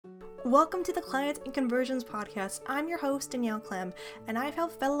Welcome to the Clients and Conversions Podcast. I'm your host, Danielle Clem, and I've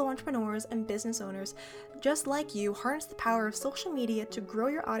helped fellow entrepreneurs and business owners just like you harness the power of social media to grow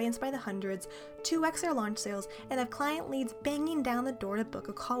your audience by the hundreds, 2x their launch sales, and have client leads banging down the door to book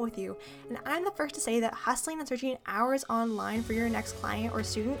a call with you. And I'm the first to say that hustling and searching hours online for your next client or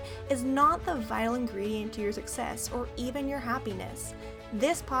student is not the vital ingredient to your success or even your happiness.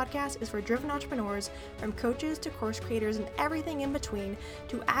 This podcast is for driven entrepreneurs, from coaches to course creators and everything in between,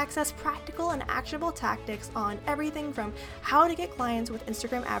 to access practical and actionable tactics on everything from how to get clients with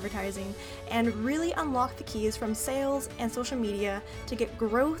Instagram advertising and really unlock the keys from sales and social media to get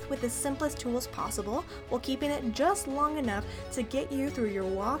growth with the simplest tools possible while keeping it just long enough to get you through your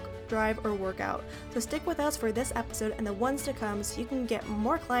walk, drive, or workout. So stick with us for this episode and the ones to come so you can get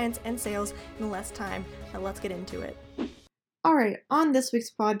more clients and sales in less time. Now let's get into it. Alright, on this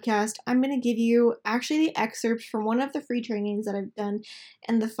week's podcast, I'm going to give you actually the excerpts from one of the free trainings that I've done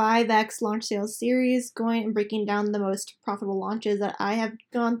in the 5X Launch Sales series, going and breaking down the most profitable launches that I have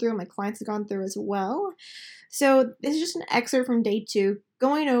gone through and my clients have gone through as well. So this is just an excerpt from day 2,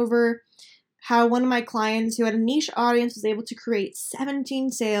 going over how one of my clients who had a niche audience was able to create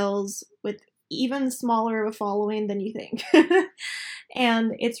 17 sales with even smaller of a following than you think.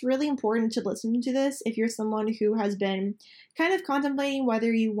 And it's really important to listen to this if you're someone who has been kind of contemplating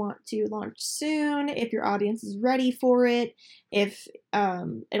whether you want to launch soon, if your audience is ready for it, if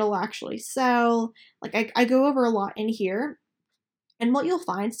it'll actually sell. Like I go over a lot in here. And what you'll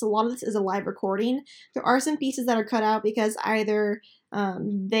find, so a lot of this is a live recording. There are some pieces that are cut out because either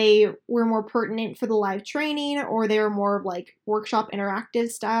they were more pertinent for the live training or they were more of like workshop interactive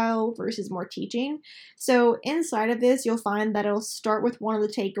style versus more teaching. So inside of this, you'll find that it'll start with one of the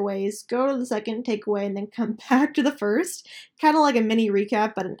takeaways, go to the second takeaway, and then come back to the first. Kind of like a mini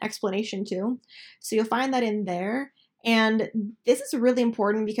recap, but an explanation too. So you'll find that in there. And this is really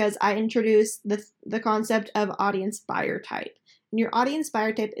important because I introduced the concept of audience buyer type. And your audience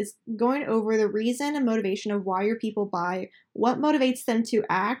buyer type is going over the reason and motivation of why your people buy, what motivates them to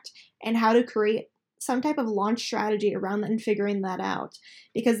act, and how to create some type of launch strategy around that and figuring that out.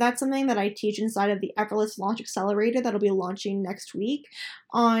 Because that's something that I teach inside of the Effortless Launch Accelerator that'll be launching next week,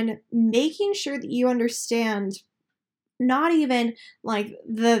 on making sure that you understand not even like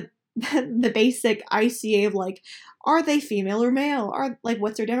the basic ICA of like, are they female or male? Are like,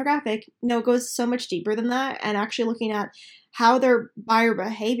 what's their demographic? No, it goes so much deeper than that, and actually looking at how their buyer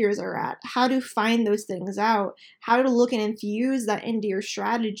behaviors are at, how to find those things out, how to look and infuse that into your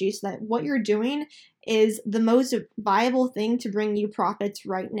strategy so that what you're doing is the most viable thing to bring you profits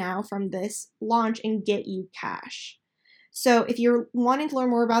right now from this launch and get you cash. So if you're wanting to learn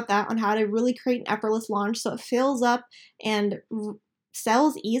more about that, on how to really create an effortless launch so it fills up and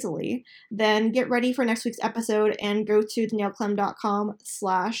sells easily, then get ready for next week's episode and go to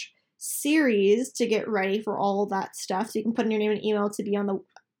danielleclem.com/series to get ready for all that stuff. So you can put in your name and email to be on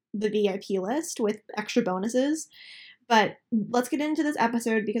the VIP list with extra bonuses. But let's get into this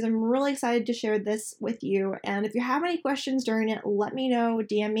episode because I'm really excited to share this with you. And if you have any questions during it, let me know.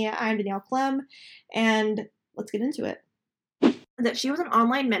 DM me at I'm Danielle Clem, and let's get into it. That she was an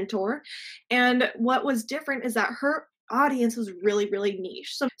online mentor, and what was different is that her audience was really, really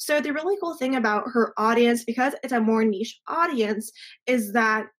niche. So the really cool thing about her audience, because it's a more niche audience, is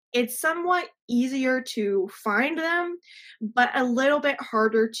that it's somewhat easier to find them, but a little bit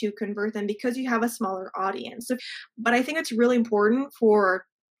harder to convert them because you have a smaller audience. But I think it's really important for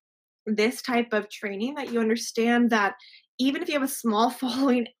this type of training that you understand that even if you have a small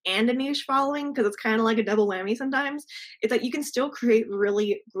following and a niche following, because it's kind of like a double whammy sometimes, it's that you can still create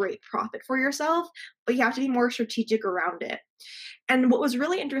really great profit for yourself, but you have to be more strategic around it. And what was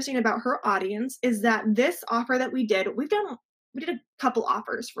really interesting about her audience is that this offer that we did a couple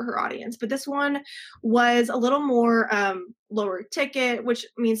offers for her audience, but this one was a little more lower ticket, which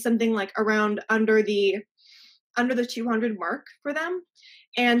means something like around under the 200 mark for them.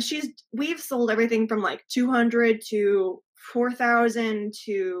 And we've sold everything from like 200 to 4,000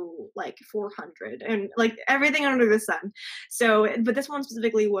 to like 400 and like everything under the sun. So, but this one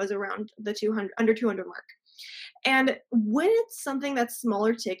specifically was around the under 200 mark. And when it's something that's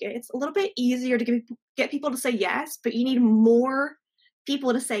smaller ticket, it's a little bit easier to get people to say yes, but you need more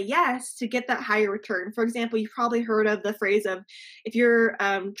people to say yes to get that higher return. For example, you've probably heard of the phrase of if you're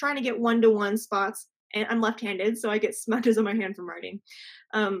trying to get 1-to-1 spots, and I'm left-handed, so I get smudges on my hand from writing.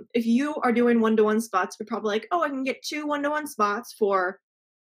 If you are doing 1-to-1 spots, you're probably like, oh, I can get 2 1-to-1 spots for,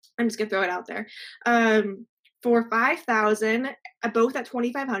 I'm just going to throw it out there, for 5,000, both at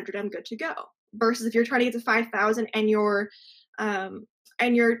 2,500, I'm good to go. Versus if you're trying to get to 5,000 and your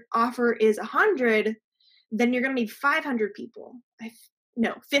offer is 100, then you're going to need 500 people.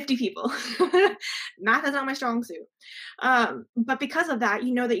 No, 50 people. Math is not my strong suit. But because of that,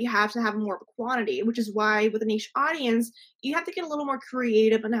 you know that you have to have more of a quantity, which is why with a niche audience, you have to get a little more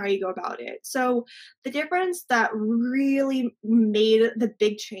creative on how you go about it. So the difference that really made the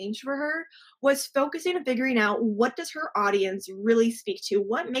big change for her was focusing and figuring out what does her audience really speak to,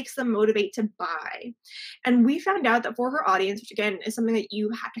 what makes them motivate to buy. And we found out that for her audience, which again is something that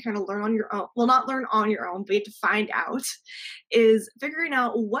you have to kind of learn on your own, well, not learn on your own, but you have to find out, is figuring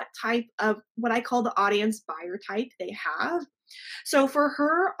out what type of what I call the audience buyer type they have. So for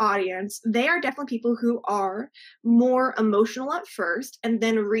her audience, they are definitely people who are more emotional at first and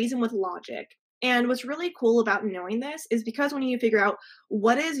then reason with logic. And what's really cool about knowing this is because when you figure out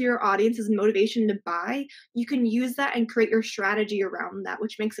what is your audience's motivation to buy, you can use that and create your strategy around that,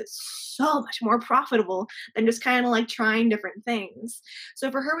 which makes it so much more profitable than just kind of like trying different things.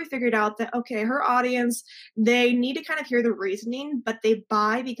 So for her, we figured out that, okay, her audience, they need to kind of hear the reasoning, but they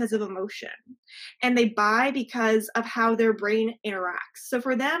buy because of emotion and they buy because of how their brain interacts. So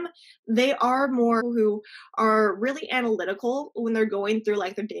for them, they are more who are really analytical when they're going through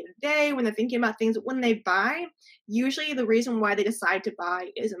like their day to day, when they're thinking about things. When they buy, usually the reason why they decide to buy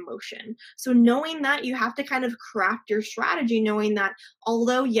is emotion. So knowing that, you have to kind of craft your strategy, knowing that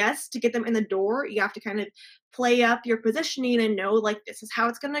although, yes, to get them in the door, you have to kind of play up your positioning and know like this is how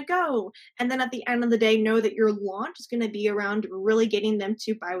it's going to go. And then at the end of the day, know that your launch is going to be around really getting them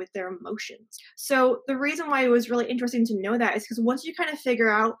to buy with their emotions. So the reason why it was really interesting to know that is because once you kind of figure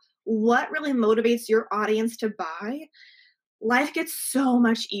out what really motivates your audience to buy, life gets so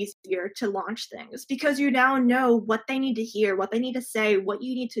much easier to launch things because you now know what they need to hear, what they need to say, what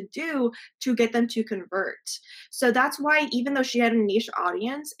you need to do to get them to convert. So that's why even though she had a niche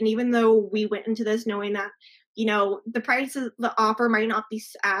audience, and even though we went into this knowing that, you know, the price of the offer might not be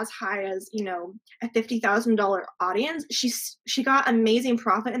as high as, you know, a $50,000 audience, she got amazing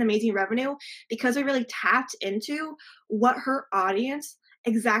profit and amazing revenue because we really tapped into what her audience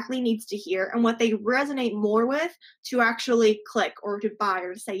exactly needs to hear and what they resonate more with to actually click or to buy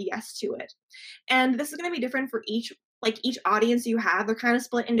or to say yes to it. And this is going to be different for each audience you have. They're kind of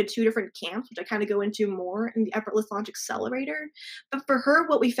split into two different camps, which I kind of go into more in the Effortless Launch Accelerator. But for her,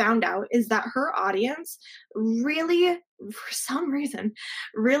 what we found out is that her audience really, for some reason,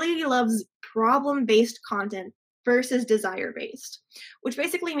 really loves problem-based content versus desire-based, which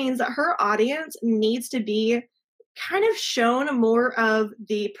basically means that her audience needs to be kind of shown more of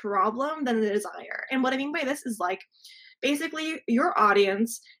the problem than the desire. And what I mean by this is like, basically your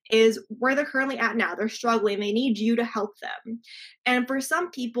audience is where they're currently at now. They're struggling. They need you to help them. And for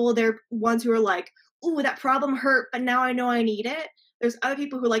some people, they're ones who are like, ooh, that problem hurt, but now I know I need it. There's other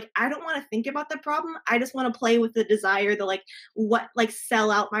people who are like, I don't want to think about the problem. I just want to play with the desire to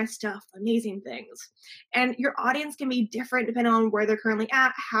sell out my stuff, amazing things. And your audience can be different depending on where they're currently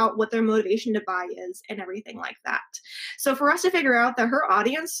at, what their motivation to buy is, and everything like that. So for us to figure out that her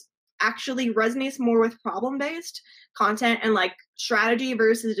audience actually resonates more with problem-based content and like strategy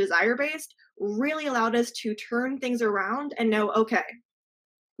versus desire-based really allowed us to turn things around and know, okay,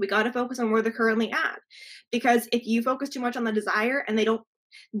 we got to focus on where they're currently at. Because if you focus too much on the desire and they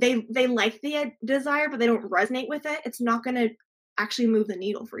like the desire, but they don't resonate with it, it's not going to actually move the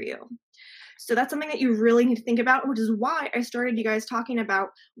needle for you. So that's something that you really need to think about, which is why I started you guys talking about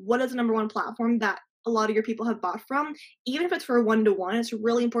what is the number one platform that a lot of your people have bought from. Even if it's for a one-to-one, it's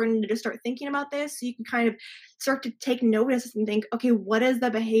really important to just start thinking about this so you can kind of start to take notice and think, okay, what is the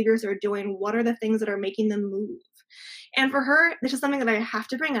behaviors they're doing? What are the things that are making them move? And for her, this is something that I have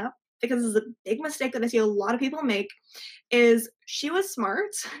to bring up because this is a big mistake that I see a lot of people make, is she was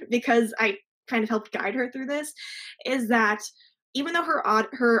smart because I kind of helped guide her through this, is that even though her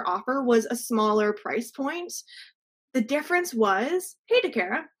offer was a smaller price point, the difference was, hey,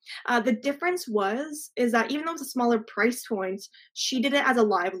 Dakara, the difference is that even though it's a smaller price point, she did it as a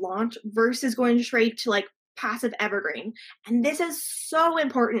live launch versus going straight to like passive evergreen. And this is so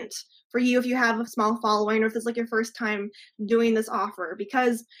important for you if you have a small following or if it's like your first time doing this offer,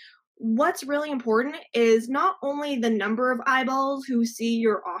 because what's really important is not only the number of eyeballs who see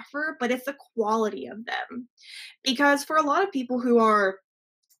your offer, but it's the quality of them. Because for a lot of people who are,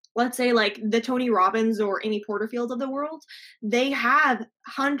 let's say like the Tony Robbins or Amy Porterfield of the world, they have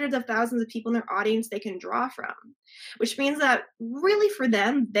hundreds of thousands of people in their audience they can draw from, which means that really for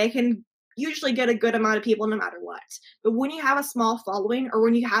them, they can usually get a good amount of people no matter what. But when you have a small following or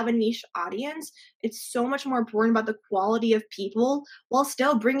when you have a niche audience, it's so much more important about the quality of people while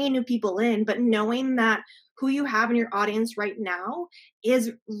still bringing new people in, but knowing that who you have in your audience right now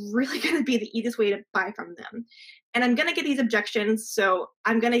is really going to be the easiest way to buy from them. And I'm going to get these objections, so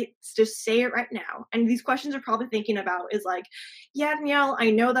I'm going to just say it right now. And these questions are probably thinking about is like, yeah, Danielle,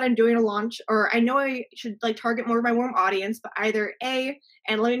 I know that I'm doing a launch, or I know I should like target more of my warm audience, but either A,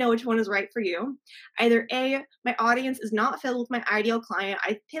 and let me know which one is right for you. Either A, my audience is not filled with my ideal client.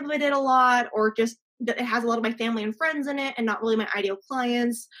 I pivoted a lot, or just that it has a lot of my family and friends in it and not really my ideal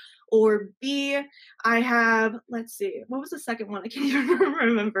clients. Or B, I have, let's see, what was the second one? I can't even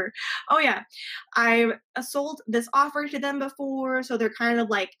remember. Oh yeah, I've sold this offer to them before, so they're kind of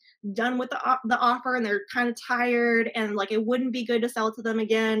like done with the offer and they're kind of tired and like it wouldn't be good to sell to them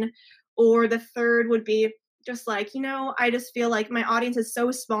again. Or the third would be just like, I just feel like my audience is so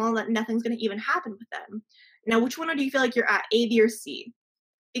small that nothing's going to even happen with them. Now, which one do you feel like you're at, A, B, or C?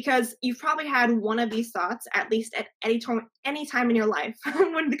 Because you've probably had one of these thoughts at least at any time in your life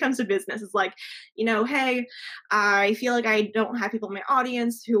when it comes to business. It's like, hey, I feel like I don't have people in my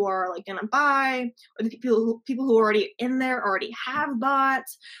audience who are like gonna buy, or the people who are already in there already have bought,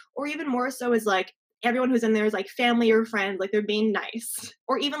 or even more so is like everyone who's in there is like family or friends, like they're being nice,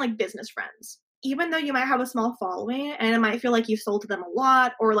 or even like business friends. Even though you might have a small following and it might feel like you've sold to them a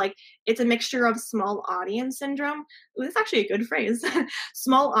lot, or like it's a mixture of small audience syndrome. Ooh, that's actually a good phrase.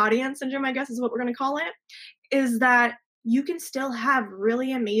 Small audience syndrome, I guess is what we're going to call it, is that you can still have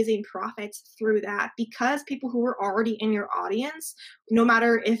really amazing profits through that because people who are already in your audience, no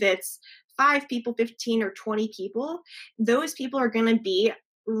matter if it's 5 people, 15, or 20 people, those people are going to be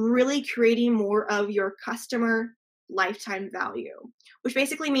really creating more of your customer lifetime value, which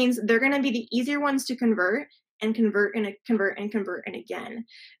basically means they're going to be the easier ones to convert and convert and convert and convert and again.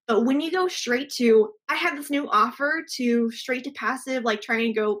 But when you go straight to, I have this new offer, to straight to passive, like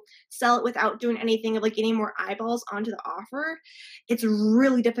trying to go sell it without doing anything of like getting more eyeballs onto the offer, it's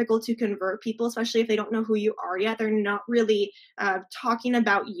really difficult to convert people, especially if they don't know who you are yet. They're not really talking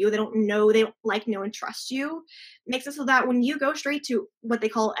about you. They don't like, know, and trust you. Makes it so that when you go straight to what they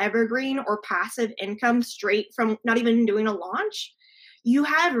call evergreen or passive income, straight from not even doing a launch, you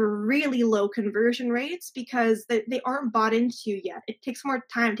have really low conversion rates because they aren't bought into yet. It takes more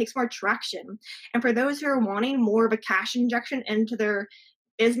time, it takes more traction. And for those who are wanting more of a cash injection into their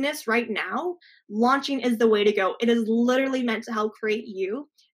business right now, launching is the way to go. It is literally meant to help create you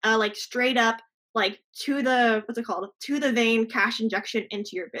like straight up, like to the vein cash injection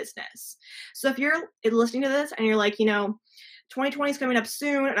into your business. So if you're listening to this and you're like, 2020 is coming up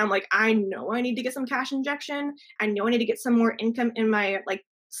soon, and I'm like, I know I need to get some cash injection. I know I need to get some more income in my like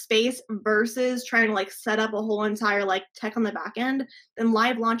space versus trying to like set up a whole entire like tech on the back end, then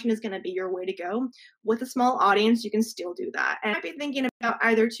live launching is going to be your way to go. With a small audience, you can still do that. And I might be thinking about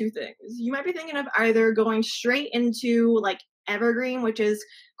either two things. You might be thinking of either going straight into like evergreen, which is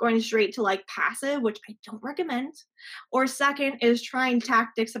going straight to like passive, which I don't recommend. Or second is trying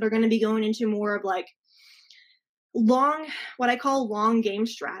tactics that are going to be going into more of like what I call long game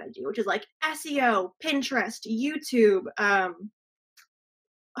strategy, which is like SEO, Pinterest, YouTube.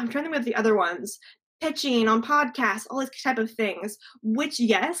 I'm trying to think of the other ones, pitching on podcasts, all these type of things, which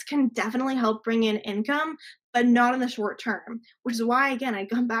yes, can definitely help bring in income, but not in the short term, which is why, again, I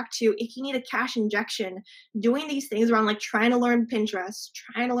come back to, if you need a cash injection, doing these things around like trying to learn Pinterest,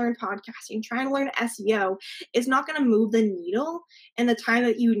 trying to learn podcasting, trying to learn SEO is not going to move the needle in the time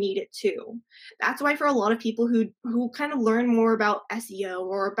that you need it to. That's why for a lot of people who kind of learn more about SEO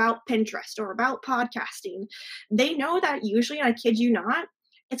or about Pinterest or about podcasting, they know that usually, and I kid you not,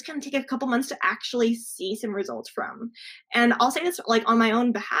 it's going to take a couple months to actually see some results from. And I'll say this like on my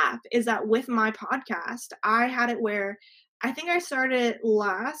own behalf, is that with my podcast, I had it where I think I started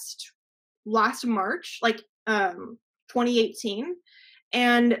last March, like 2018.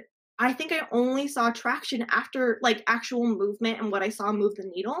 And I think I only saw traction after like actual movement and what I saw move the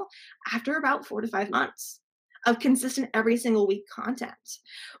needle after about 4 to 5 months of consistent every single week content,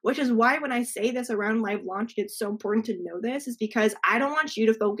 which is why when I say this around live launch, it's so important to know this, is because I don't want you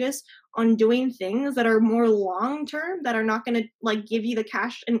to focus on doing things that are more long-term, that are not going to like give you the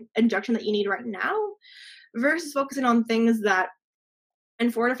cash injection that you need right now, versus focusing on things that in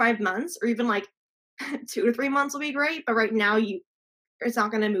 4 to 5 months, or even like 2 to 3 months will be great, but right now it's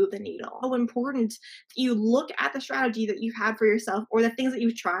not going to move the needle. So important that you look at the strategy that you've had for yourself or the things that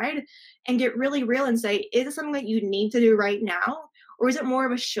you've tried and get really real and say, is it something that you need to do right now? Or is it more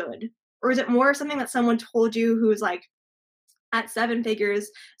of a should? Or is it more of something that someone told you who's like at 7 figures?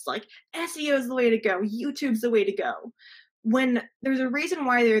 It's like SEO is the way to go. YouTube's the way to go. When there's a reason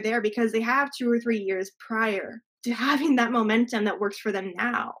why they're there, because they have 2 or 3 years prior to having that momentum that works for them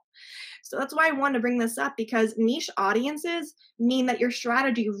now. So that's why I wanted to bring this up, because niche audiences mean that your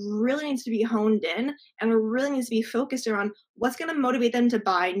strategy really needs to be honed in and really needs to be focused around what's going to motivate them to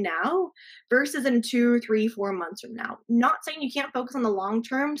buy now versus in 2, 3, 4 months from now. Not saying you can't focus on the long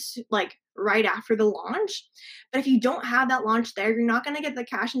term, like right after the launch, but if you don't have that launch there, you're not going to get the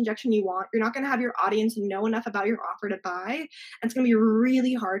cash injection you want. You're not going to have your audience know enough about your offer to buy. And it's going to be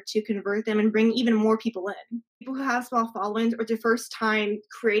really hard to convert them and bring even more people in. People who have small followings, or their first time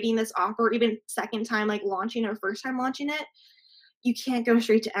creating this offer, or even second time like launching or first time launching it, you can't go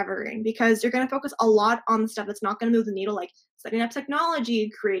straight to evergreen, because you're going to focus a lot on the stuff that's not going to move the needle, like setting up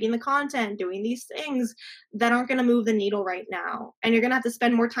technology, creating the content, doing these things that aren't going to move the needle right now. And you're going to have to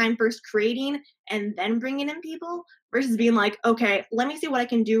spend more time first creating and then bringing in people, versus being like, okay, let me see what I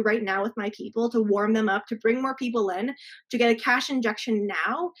can do right now with my people to warm them up, to bring more people in, to get a cash injection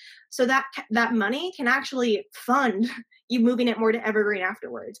now, so that that money can actually fund you moving it more to evergreen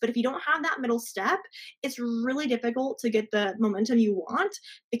afterwards. But if you don't have that middle step, it's really difficult to get the momentum you want,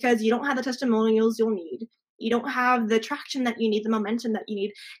 because you don't have the testimonials you'll need. You don't have the traction that you need, the momentum that you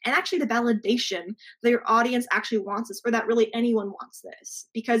need, and actually the validation that your audience actually wants this, or that really anyone wants this.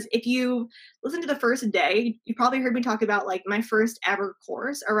 Because if you listen to the first day, you probably heard me talk about like my first ever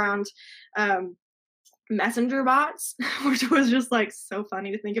course around messenger bots, which was just like so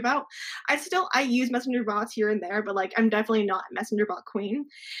funny to think about. I use messenger bots here and there, but like I'm definitely not a messenger bot queen.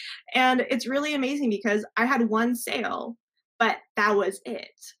 And it's really amazing because I had one sale, but that was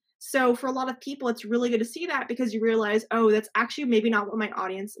it. So for a lot of people, it's really good to see that, because you realize, oh, that's actually maybe not what my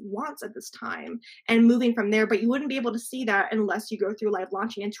audience wants at this time, and moving from there. But you wouldn't be able to see that unless you go through live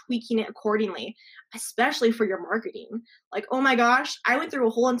launching and tweaking it accordingly, especially for your marketing. Like, oh my gosh, I went through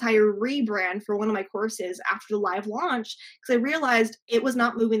a whole entire rebrand for one of my courses after the live launch, because I realized it was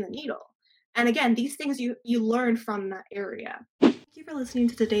not moving the needle. And again, these things you learn from that area. Thank you for listening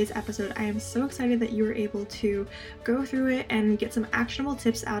to today's episode. I am so excited that you were able to go through it and get some actionable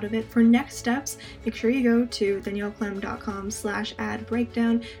tips out of it. For next steps, make sure you go to danielleclem.com/ad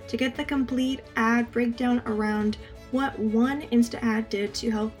breakdown to get the complete ad breakdown around what one Insta ad did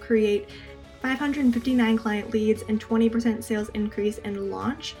to help create 559 client leads and 20% sales increase in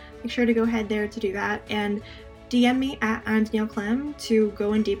launch. Make sure to go ahead there to do that, and DM me at Danielle Clem to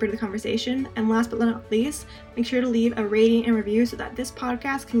go in deeper to the conversation. And last but not least, make sure to leave a rating and review so that this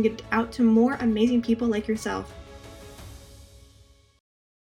podcast can get out to more amazing people like yourself.